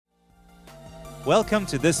Welcome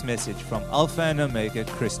to this message from Alpha and Omega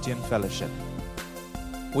Christian Fellowship.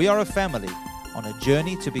 We are a family on a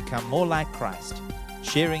journey to become more like Christ,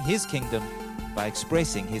 sharing His kingdom by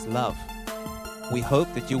expressing His love. We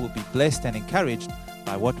hope that you will be blessed and encouraged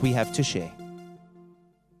by what we have to share.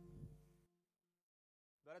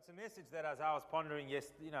 But it's a message that as I was pondering,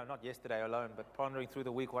 not yesterday alone, but pondering through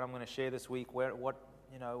the week, what I'm going to share this week, we've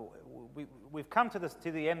come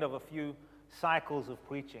to the end of a few cycles of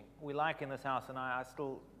preaching. We like in this house, and I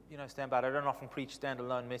still, stand by it. I don't often preach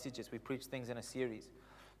standalone messages. We preach things in a series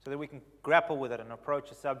so that we can grapple with it and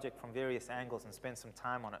approach a subject from various angles and spend some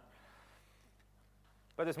time on it.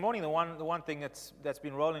 But this morning, the one thing that's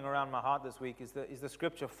been rolling around my heart this week is the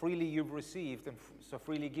scripture, freely you've received, and so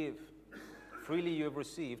freely give. Freely you have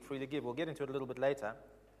received, freely give. We'll get into it a little bit later.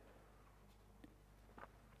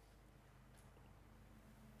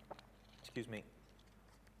 Excuse me.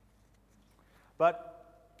 But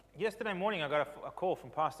yesterday morning I got a call from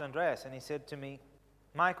Pastor Andreas, and he said to me,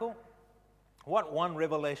 Michael, what one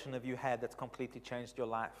revelation have you had that's completely changed your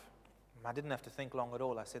life? I didn't have to think long at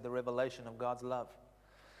all. I said, the revelation of God's love.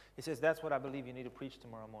 He says, that's what I believe you need to preach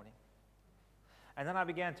tomorrow morning. And then I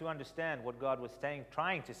began to understand what God was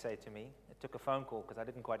trying to say to me. It took a phone call because I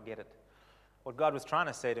didn't quite get it. What God was trying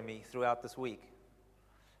to say to me throughout this week.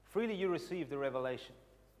 Freely you receive the revelation.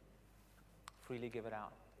 Freely give it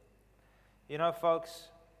out. Folks,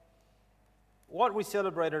 what we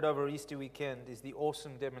celebrated over Easter weekend is the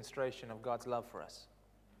awesome demonstration of God's love for us.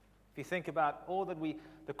 If you think about all that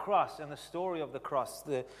the cross and the story of the cross,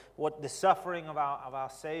 the suffering of our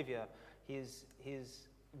Savior, His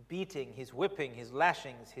beating, His whipping, His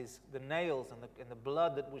lashings, the nails and the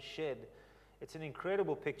blood that was shed, it's an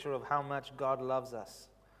incredible picture of how much God loves us.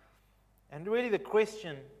 And really the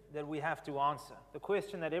question that we have to answer, the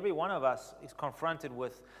question that every one of us is confronted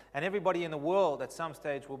with, and everybody in the world at some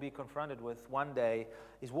stage will be confronted with one day,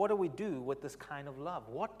 is what do we do with this kind of love?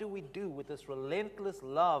 What do we do with this relentless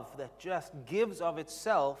love that just gives of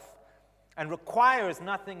itself and requires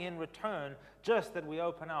nothing in return, just that we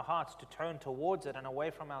open our hearts to turn towards it and away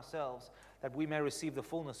from ourselves, that we may receive the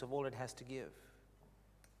fullness of all it has to give?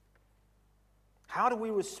 How do we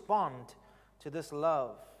respond to this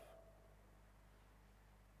love?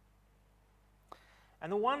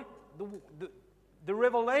 And the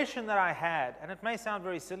revelation that I had, and it may sound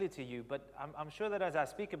very silly to you, but I'm sure that as I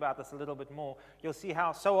speak about this a little bit more, you'll see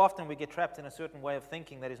how so often we get trapped in a certain way of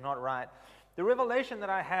thinking that is not right. The revelation that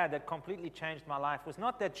I had that completely changed my life was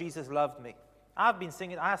not that Jesus loved me. I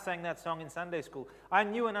sang that song in Sunday school. I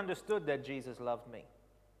knew and understood that Jesus loved me.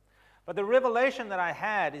 But the revelation that I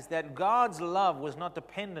had is that God's love was not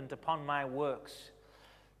dependent upon my works.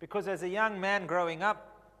 Because as a young man growing up,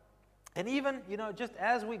 and even, just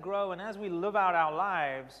as we grow and as we live out our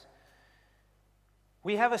lives,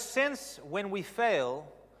 we have a sense when we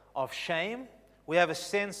fail of shame. We have a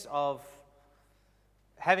sense of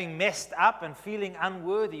having messed up and feeling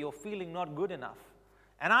unworthy or feeling not good enough.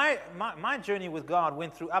 And my journey with God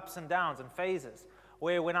went through ups and downs and phases,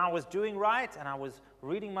 where when I was doing right and I was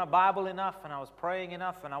reading my Bible enough and I was praying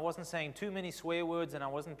enough and I wasn't saying too many swear words and I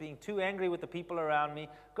wasn't being too angry with the people around me,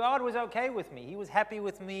 God was okay with me. He was happy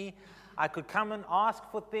with me. I could come and ask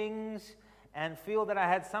for things and feel that I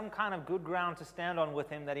had some kind of good ground to stand on with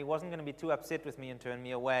Him, that He wasn't going to be too upset with me and turn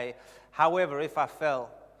me away. However, if I fell,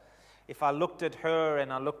 if I looked at her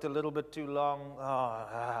and I looked a little bit too long,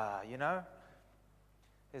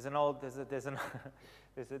 there's an old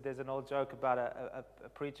joke about a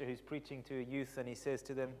preacher who's preaching to a youth, and he says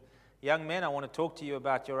to them, young men, I want to talk to you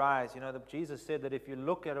about your eyes. Jesus said that if you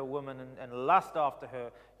look at a woman and lust after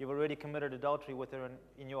her, you've already committed adultery with her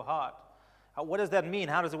in your heart. What does that mean?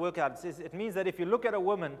 How does it work out? It means that if you look at a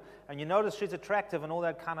woman and you notice she's attractive and all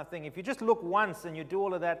that kind of thing, if you just look once and you do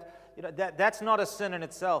all of that, that's not a sin in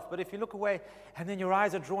itself. But if you look away and then your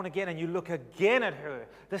eyes are drawn again and you look again at her,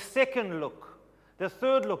 the second look, the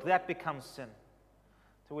third look, that becomes sin.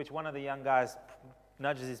 To which one of the young guys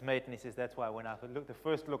nudges his mate and he says, that's why when I look the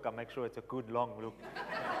first look, I make sure it's a good long look.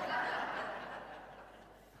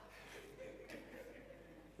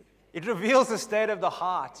 It reveals the state of the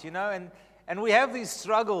heart, and we have these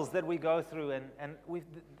struggles that we go through, and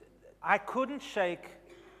I couldn't shake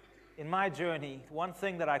in my journey, one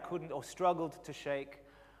thing that I couldn't or struggled to shake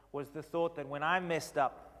was the thought that when I messed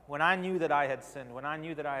up, when I knew that I had sinned, when I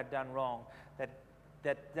knew that I had done wrong,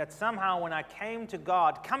 that somehow when I came to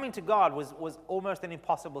God, coming to God was almost an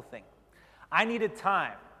impossible thing. I needed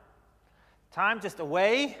time just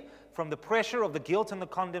away from the pressure of the guilt and the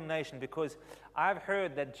condemnation, because I've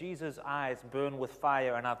heard that Jesus' eyes burn with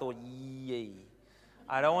fire, and I thought, yay,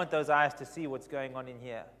 I don't want those eyes to see what's going on in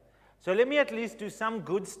here. So let me at least do some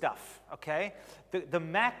good stuff, okay? The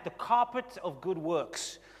mat, the carpet of good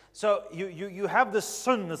works. So you have this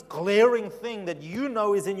sin, this glaring thing that you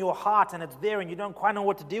know is in your heart and it's there and you don't quite know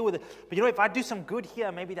what to deal with it. But you know, if I do some good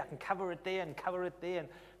here, maybe I can cover it there and cover it there. And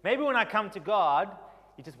maybe when I come to God,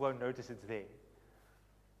 you just won't notice it's there.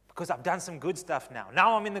 Because I've done some good stuff now.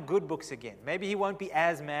 Now I'm in the good books again. Maybe he won't be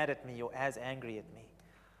as mad at me or as angry at me.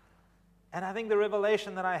 And I think the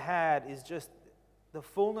revelation that I had is just the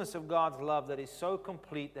fullness of God's love that is so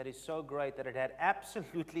complete, that is so great, that it had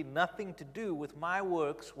absolutely nothing to do with my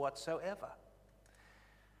works whatsoever.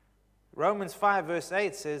 Romans 5 verse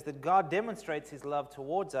 8 says that God demonstrates his love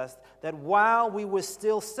towards us, that while we were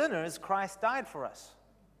still sinners, Christ died for us.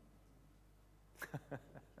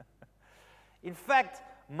 In fact,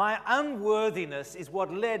 my unworthiness is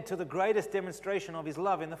what led to the greatest demonstration of his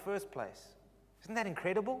love in the first place. Isn't that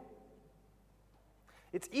incredible?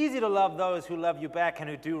 It's easy to love those who love you back and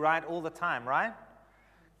who do right all the time, right?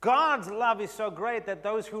 God's love is so great that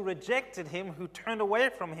those who rejected him, who turned away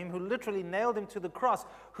from him, who literally nailed him to the cross,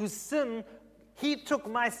 whose sin, he took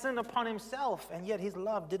my sin upon himself, and yet his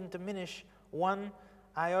love didn't diminish one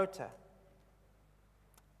iota.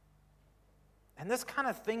 And this kind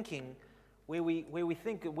of thinking, where we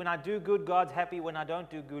think when I do good, God's happy, when I don't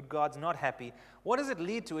do good, God's not happy, what does it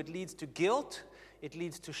lead to? It leads to guilt, it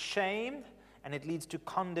leads to shame, and it leads to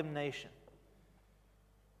condemnation.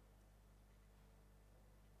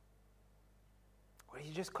 Where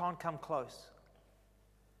you just can't come close.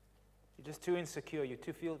 You're just too insecure. You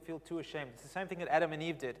feel too ashamed. It's the same thing that Adam and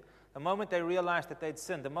Eve did. The moment they realized that they'd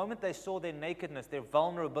sinned, the moment they saw their nakedness, their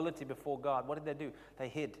vulnerability before God, what did they do? They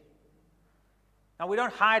hid. Now, we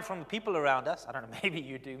don't hide from the people around us. I don't know, maybe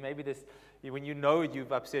you do. Maybe when you know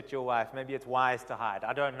you've upset your wife, maybe it's wise to hide.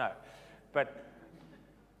 I don't know.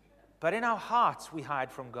 But in our hearts, we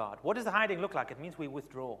hide from God. What does the hiding look like? It means we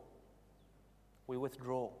withdraw. We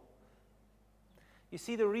withdraw. You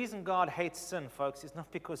see, the reason God hates sin, folks, is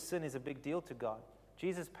not because sin is a big deal to God.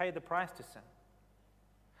 Jesus paid the price to sin.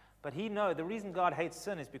 But the reason God hates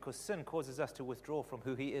sin is because sin causes us to withdraw from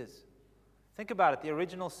who he is. Think about it, the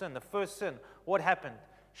original sin, the first sin, what happened?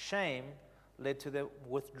 Shame led to the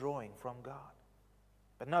withdrawing from God.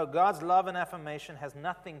 But no, God's love and affirmation has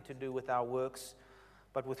nothing to do with our works,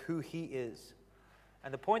 but with who he is.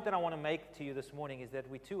 And the point that I want to make to you this morning is that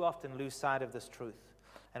we too often lose sight of this truth.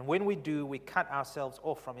 And when we do, we cut ourselves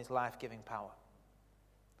off from his life-giving power.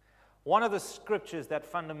 One of the scriptures that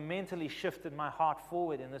fundamentally shifted my heart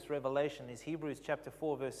forward in this revelation is Hebrews chapter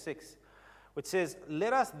 4, verse 6, which says,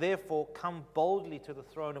 "Let us therefore come boldly to the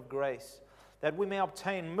throne of grace, that we may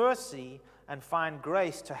obtain mercy and find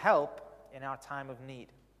grace to help in our time of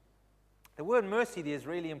need." The word mercy there is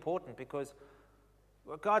really important because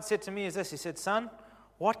what God said to me is this. He said, "Son,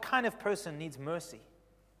 what kind of person needs mercy?"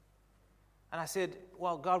 And I said,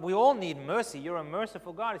 "Well, God, we all need mercy. You're a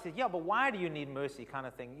merciful God." He said, "Yeah, but why do you need mercy?" kind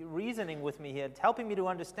of thing. You're reasoning with me here. It's helping me to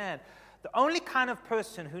understand. The only kind of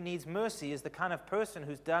person who needs mercy is the kind of person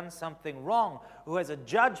who's done something wrong, who has a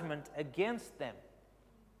judgment against them.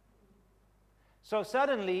 So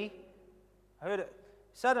suddenly,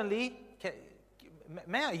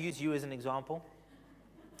 may I use you as an example?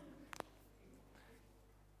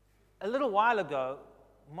 A little while ago,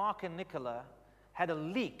 Mark and Nicola had a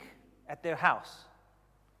leak at their house,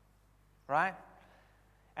 right?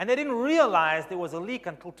 And they didn't realize there was a leak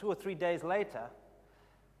until 2 or 3 days later.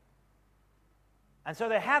 And so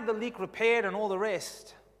they had the leak repaired and all the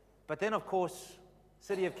rest. But then, of course,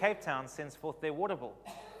 City of Cape Town sends forth their water bill.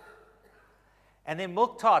 And their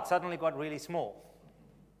milk tart suddenly got really small.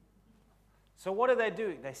 So what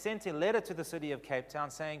do? They sent a letter to the City of Cape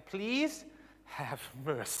Town saying, "Please have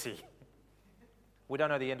mercy." We don't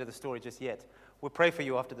know the end of the story just yet. We'll pray for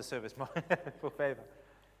you after the service for favor.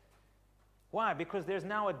 Why? Because there's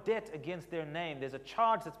now a debt against their name. There's a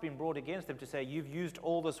charge that's been brought against them to say, "You've used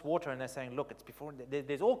all this water," and they're saying, "Look, it's before."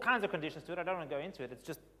 There's all kinds of conditions to it. I don't want to go into it. It's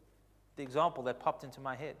just the example that popped into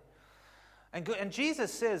my head. And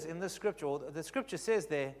Jesus says in this scripture, or the scripture says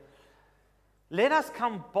there, "Let us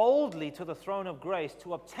come boldly to the throne of grace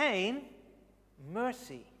to obtain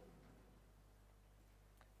mercy."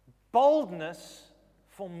 Boldness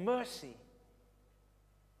for mercy.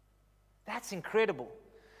 That's incredible.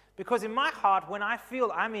 Because in my heart, when I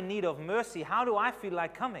feel I'm in need of mercy, how do I feel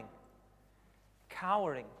like coming?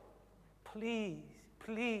 Cowering. "Please,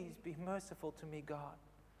 please be merciful to me, God."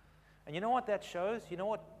 And you know what that shows? You know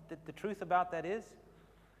what the truth about that is?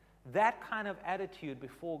 That kind of attitude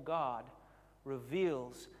before God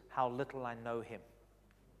reveals how little I know him.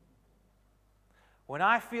 When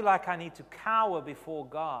I feel like I need to cower before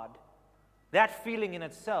God, that feeling in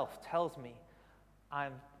itself tells me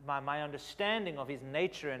my understanding of his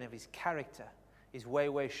nature and of his character is way,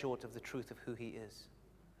 way short of the truth of who he is.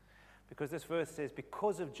 Because this verse says,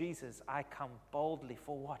 because of Jesus, I come boldly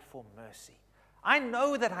for what? For mercy. I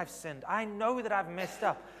know that I've sinned. I know that I've messed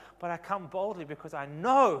up. But I come boldly because I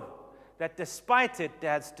know that despite it,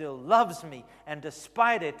 Dad still loves me. And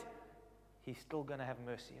despite it, he's still going to have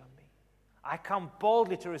mercy on me. I come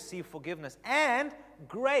boldly to receive forgiveness and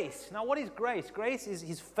grace. Now, what is grace? Grace is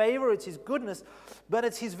his favor, it's his goodness, but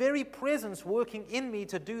it's his very presence working in me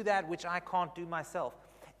to do that which I can't do myself.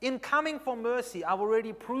 In coming for mercy, I've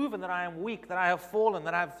already proven that I am weak, that I have fallen,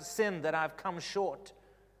 that I've sinned, that I've come short.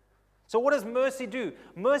 So what does mercy do?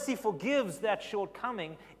 Mercy forgives that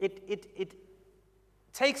shortcoming. It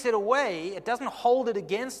takes it away. It doesn't hold it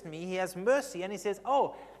against me. He has mercy, and he says,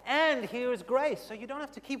 oh, and here is grace. So you don't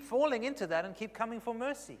have to keep falling into that and keep coming for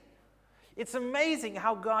mercy. It's amazing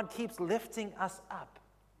how God keeps lifting us up.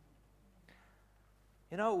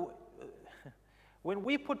 You know, when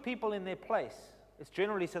we put people in their place, it's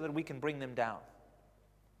generally so that we can bring them down.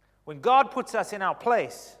 When God puts us in our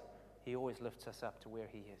place, he always lifts us up to where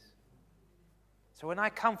he is. So when I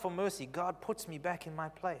come for mercy, God puts me back in my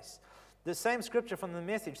place. The same scripture from the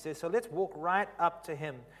Message says, so let's walk right up to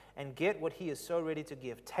him and get what he is so ready to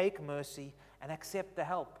give. Take mercy and accept the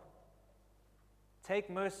help.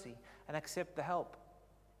 Take mercy and accept the help.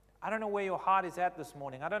 I don't know where your heart is at this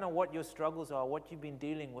morning. I don't know what your struggles are, what you've been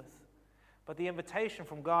dealing with. But the invitation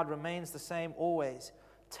from God remains the same always.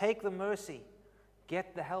 Take the mercy.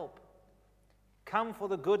 Get the help. Come for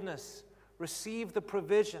the goodness. Receive the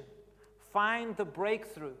provision. Find the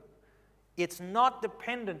breakthrough. It's not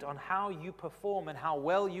dependent on how you perform and how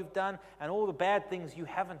well you've done and all the bad things you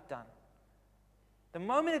haven't done. The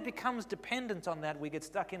moment it becomes dependent on that, we get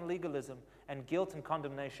stuck in legalism, and guilt and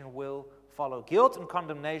condemnation will follow. Guilt and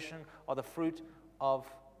condemnation are the fruit of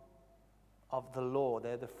the law.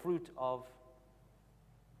 They're the fruit of,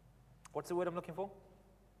 what's the word I'm looking for?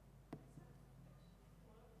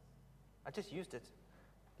 I just used it.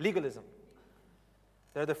 Legalism.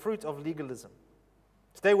 They're the fruit of legalism.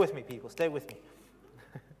 Stay with me, people. Stay with me.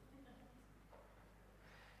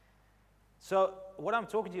 So, what I'm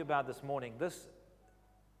talking to you about this morning, this,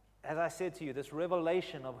 as I said to you, this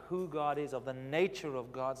revelation of who God is, of the nature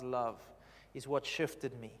of God's love, is what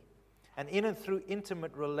shifted me. And in and through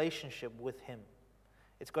intimate relationship with him.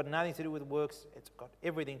 It's got nothing to do with works. It's got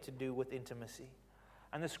everything to do with intimacy.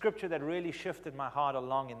 And the scripture that really shifted my heart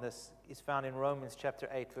along in this is found in Romans chapter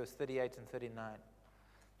 8, verse 38 and 39.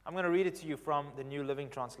 I'm going to read it to you from the New Living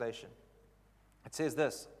Translation. It says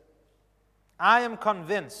this, I am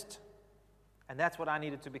convinced, and that's what I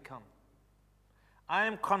needed to become. I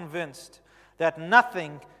am convinced that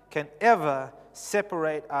nothing can ever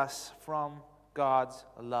separate us from God's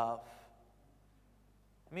love.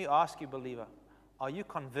 Let me ask you, believer, are you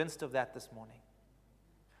convinced of that this morning?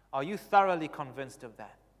 Are you thoroughly convinced of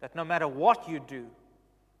that? That no matter what you do,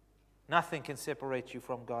 nothing can separate you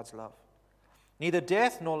from God's love. Neither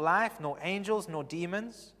death, nor life, nor angels, nor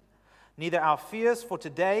demons, neither our fears for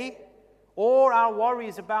today or our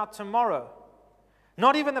worries about tomorrow,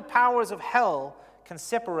 not even the powers of hell can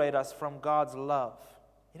separate us from God's love.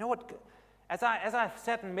 You know what? As I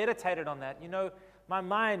sat and meditated on that, you know, my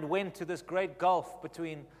mind went to this great gulf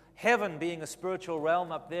between heaven being a spiritual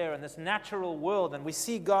realm up there and this natural world, and we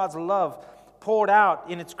see God's love poured out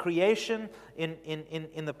in its creation,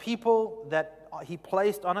 in the people that he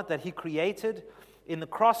placed on it, that he created. In the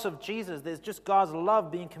cross of Jesus, there's just God's love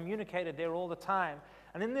being communicated there all the time.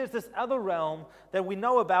 And then there's this other realm that we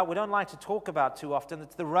know about, we don't like to talk about too often.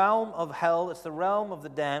 It's the realm of hell, it's the realm of the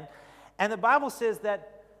damned. And the Bible says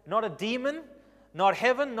that not a demon, not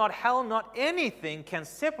heaven, not hell, not anything can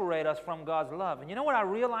separate us from God's love. And you know what I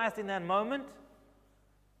realized in that moment?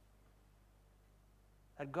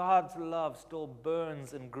 That God's love still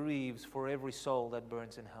burns and grieves for every soul that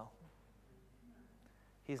burns in hell.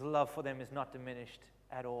 His love for them is not diminished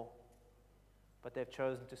at all, but they've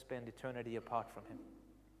chosen to spend eternity apart from him.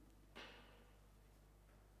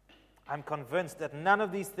 I'm convinced that none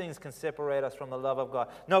of these things can separate us from the love of God.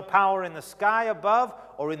 No power in the sky above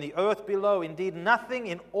or in the earth below. Indeed, nothing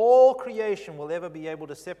in all creation will ever be able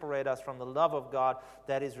to separate us from the love of God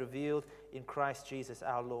that is revealed in Christ Jesus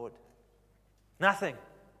our Lord. Nothing.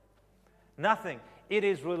 Nothing. It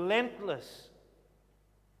is relentless.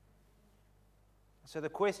 So the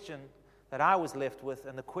question that I was left with,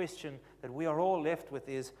 and the question that we are all left with,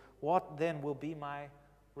 is, what then will be my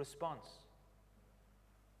response?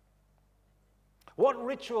 What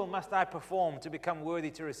ritual must I perform to become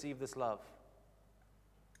worthy to receive this love?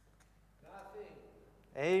 Nothing.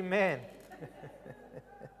 Amen.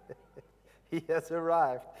 He has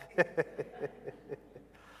arrived.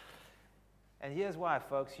 And here's why,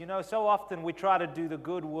 folks. You know, so often we try to do the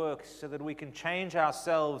good works so that we can change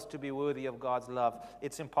ourselves to be worthy of God's love.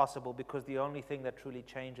 It's impossible, because the only thing that truly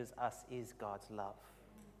changes us is God's love.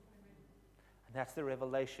 And that's the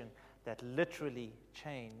revelation that literally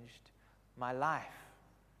changed my life.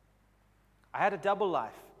 I had a double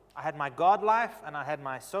life. I had my God life, and I had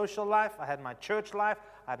my social life. I had my church life.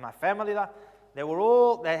 I had my family life. There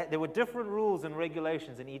were different rules and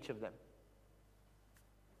regulations in each of them.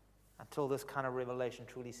 Until this kind of revelation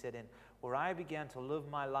truly set in, where I began to live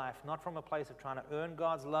my life not from a place of trying to earn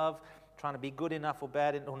God's love, trying to be good enough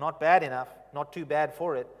or not bad enough, not too bad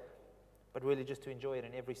for it, but really just to enjoy it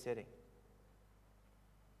in every setting.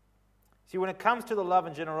 See, when it comes to the love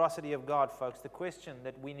and generosity of God, folks, the question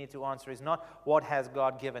that we need to answer is not what has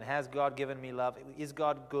God given? Has God given me love? Is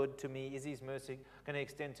God good to me? Is His mercy going to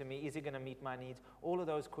extend to me? Is He going to meet my needs? All of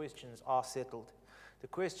those questions are settled. The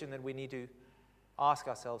question that we need to ask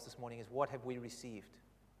ourselves this morning is, what have we received?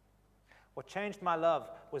 What changed my life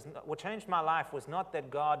was not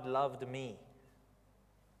that God loved me.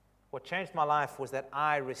 What changed my life was that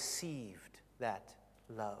I received that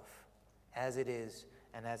love as it is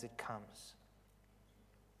and as it comes.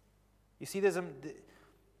 You see, there's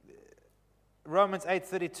Romans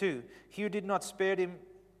 8:32. He who did not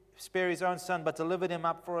spare his own son, but delivered him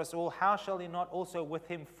up for us all, how shall he not also with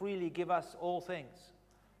him freely give us all things?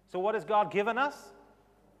 So what has God given us?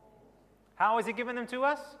 How has He given them to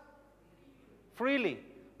us? Freely.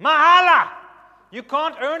 Mahala! You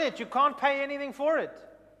can't earn it. You can't pay anything for it.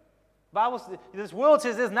 This world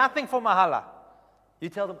says there's nothing for mahala. You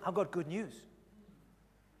tell them, I've got good news.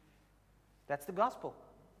 That's the gospel.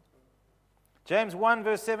 James 1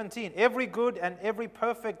 verse 17. Every good and every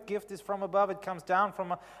perfect gift is from above. It comes down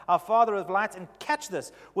from our Father of lights. And catch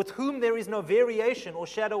this, with whom there is no variation or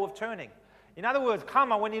shadow of turning. In other words,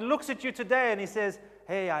 Kama, when he looks at you today and he says,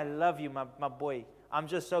 hey, I love you, my boy. I'm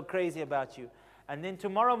just so crazy about you. And then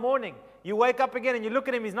tomorrow morning, you wake up again and you look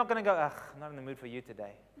at him, he's not going to go, I'm not in the mood for you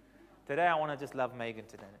today. Today I want to just love Megan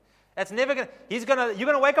today. That's never going to, you're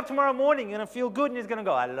going to wake up tomorrow morning, you're going to feel good, and he's going to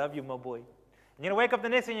go, I love you, my boy. And you're going to wake up the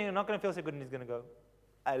next day and you're not going to feel so good, and he's going to go,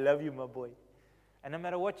 I love you, my boy. And no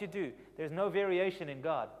matter what you do, there's no variation in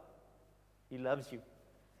God. He loves you.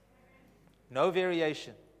 No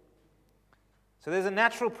variation. So there's a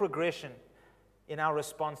natural progression in our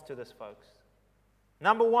response to this, folks.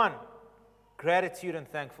 Number one, gratitude and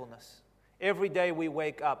thankfulness. Every day we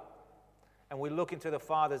wake up and we look into the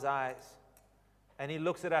Father's eyes, and He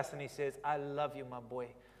looks at us and He says, I love you, my boy.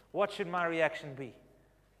 What should my reaction be?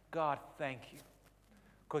 God, thank you.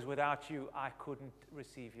 Because without you, I couldn't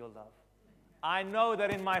receive your love. I know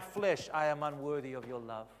that in my flesh I am unworthy of your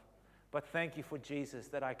love. But thank you for Jesus,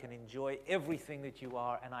 that I can enjoy everything that you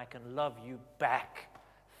are and I can love you back.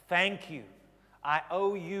 Thank you. I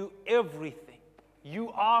owe you everything. You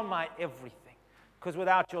are my everything. Because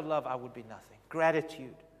without your love, I would be nothing.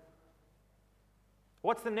 Gratitude.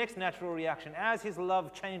 What's the next natural reaction? As His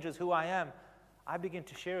love changes who I am, I begin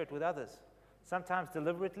to share it with others. Sometimes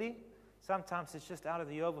deliberately, sometimes it's just out of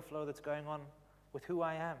the overflow that's going on with who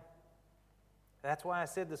I am. That's why I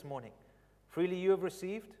said this morning, freely you have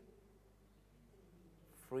received,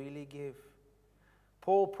 freely give.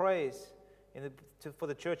 Paul prays for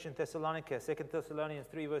the church in Thessalonica, 2 Thessalonians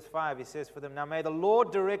 3 verse 5, he says for them, now may the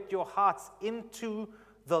Lord direct your hearts into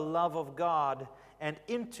the love of God and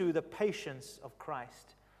into the patience of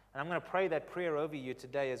Christ. And I'm going to pray that prayer over you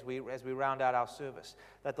today as we round out our service,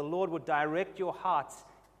 that the Lord would direct your hearts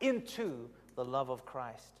into the love of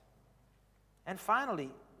Christ. And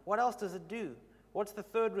finally, what else does it do? What's the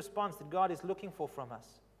third response that God is looking for from us?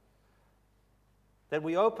 That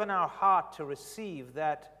we open our heart to receive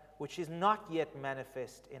that which is not yet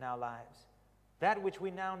manifest in our lives, that which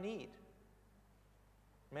we now need.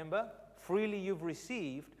 Remember, freely you've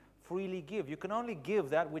received, freely give. You can only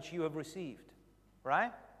give that which you have received,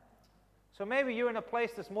 right? So maybe you're in a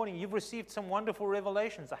place this morning, you've received some wonderful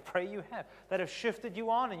revelations, I pray you have, that have shifted you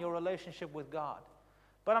on in your relationship with God.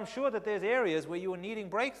 But I'm sure that there's areas where you are needing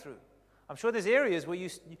breakthrough. I'm sure there's areas where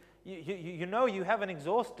you know you haven't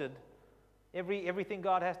exhausted everything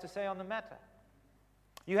God has to say on the matter.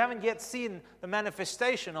 You haven't yet seen the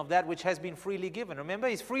manifestation of that which has been freely given. Remember,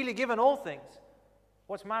 He's freely given all things.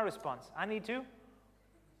 What's my response? I need to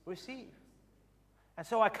receive. And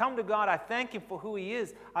so I come to God, I thank Him for who He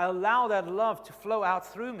is. I allow that love to flow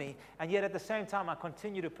out through me, and yet at the same time I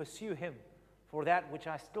continue to pursue Him for that which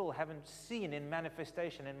I still haven't seen in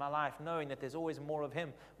manifestation in my life, knowing that there's always more of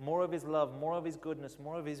Him, more of His love, more of His goodness,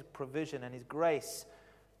 more of His provision and His grace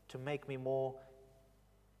to make me more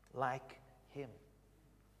like Him.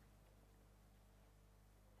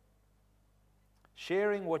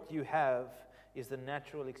 Sharing what you have is the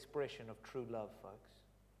natural expression of true love, folks.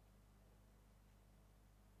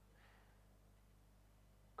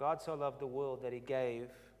 God so loved the world that He gave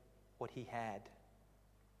what He had,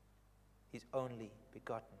 His only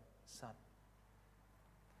begotten Son.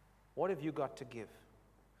 What have you got to give?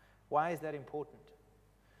 Why is that important?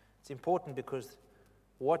 It's important because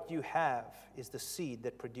what you have is the seed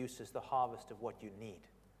that produces the harvest of what you need.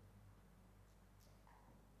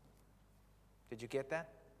 Did you get that?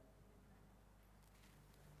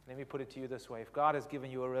 Let me put it to you this way. If God has given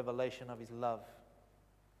you a revelation of His love,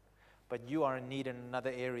 but you are in need in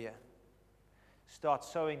another area, start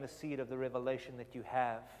sowing the seed of the revelation that you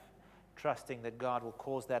have, trusting that God will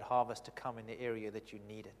cause that harvest to come in the area that you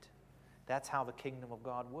need it. That's how the kingdom of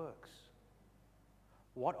God works.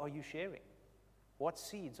 What are you sharing? What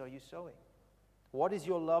seeds are you sowing? What does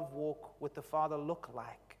your love walk with the Father look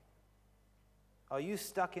like? Are you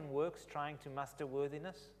stuck in works trying to muster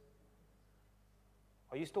worthiness?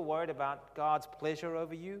 Are you still worried about God's pleasure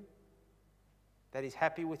over you? That He's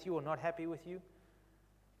happy with you or not happy with you?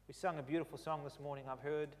 We sung a beautiful song this morning. I've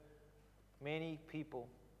heard many people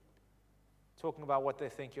talking about what they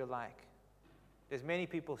think you're like. There's many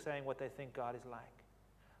people saying what they think God is like.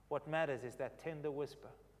 What matters is that tender whisper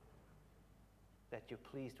that you're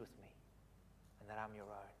pleased with me and that I'm your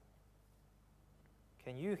own.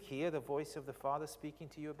 Can you hear the voice of the Father speaking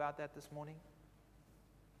to you about that this morning?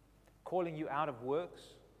 Calling you out of works?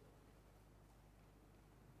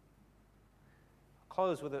 I'll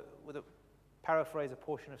close with a paraphrase, a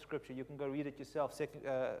portion of Scripture. You can go read it yourself.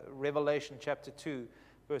 Revelation chapter 2,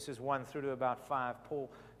 verses 1 through to about 5.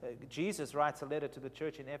 Jesus writes a letter to the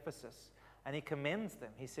church in Ephesus, and he commends them.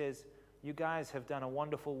 He says, you guys have done a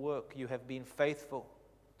wonderful work. You have been faithful.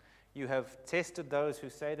 You have tested those who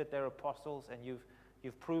say that they're apostles, and you've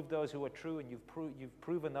proved those who are true, and you've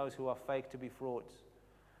proven those who are fake to be frauds.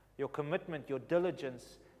 Your commitment, your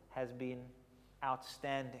diligence has been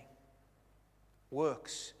outstanding.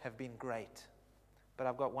 Works have been great. But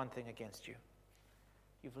I've got one thing against you.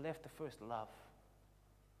 You've left the first love.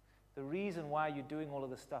 The reason why you're doing all of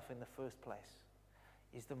this stuff in the first place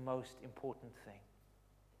is the most important thing.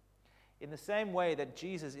 In the same way that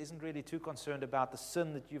Jesus isn't really too concerned about the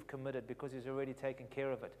sin that you've committed because He's already taken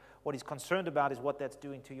care of it. What He's concerned about is what that's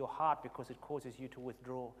doing to your heart because it causes you to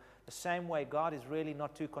withdraw. The same way, God is really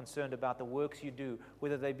not too concerned about the works you do,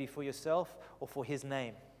 whether they be for yourself or for His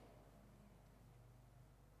name.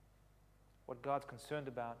 What God's concerned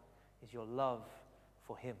about is your love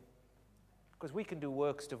for Him. Because we can do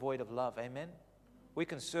works devoid of love, amen? We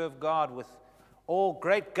can serve God with all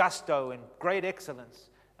great gusto and great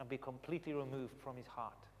excellence and be completely removed from His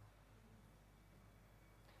heart.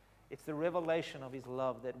 It's the revelation of His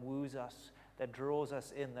love that woos us, that draws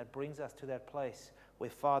us in, that brings us to that place where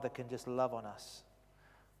Father can just love on us,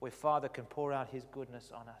 where Father can pour out His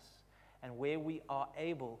goodness on us, and where we are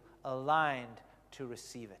able, aligned to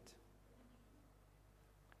receive it.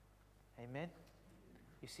 Amen?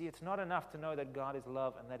 You see, it's not enough to know that God is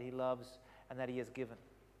love and that He loves and that He has given.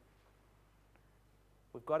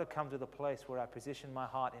 We've got to come to the place where I position my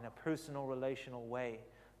heart in a personal, relational way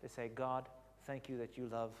to say, God, thank you that you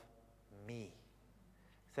love me.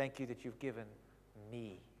 Thank you that you've given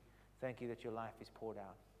me. Thank you that your life is poured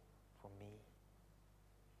out for me.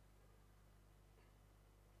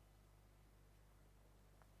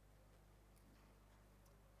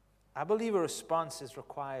 I believe a response is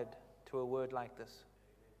required to a word like this.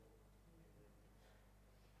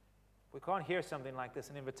 We can't hear something like this,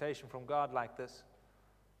 an invitation from God like this,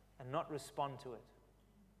 and not respond to it.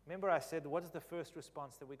 Remember I said, what is the first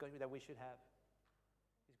response that we should have?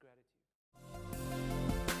 Is gratitude.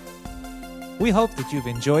 We hope that you've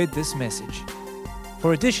enjoyed this message.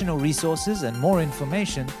 For additional resources and more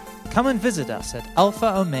information, come and visit us at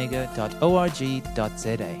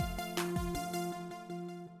alphaomega.org.za.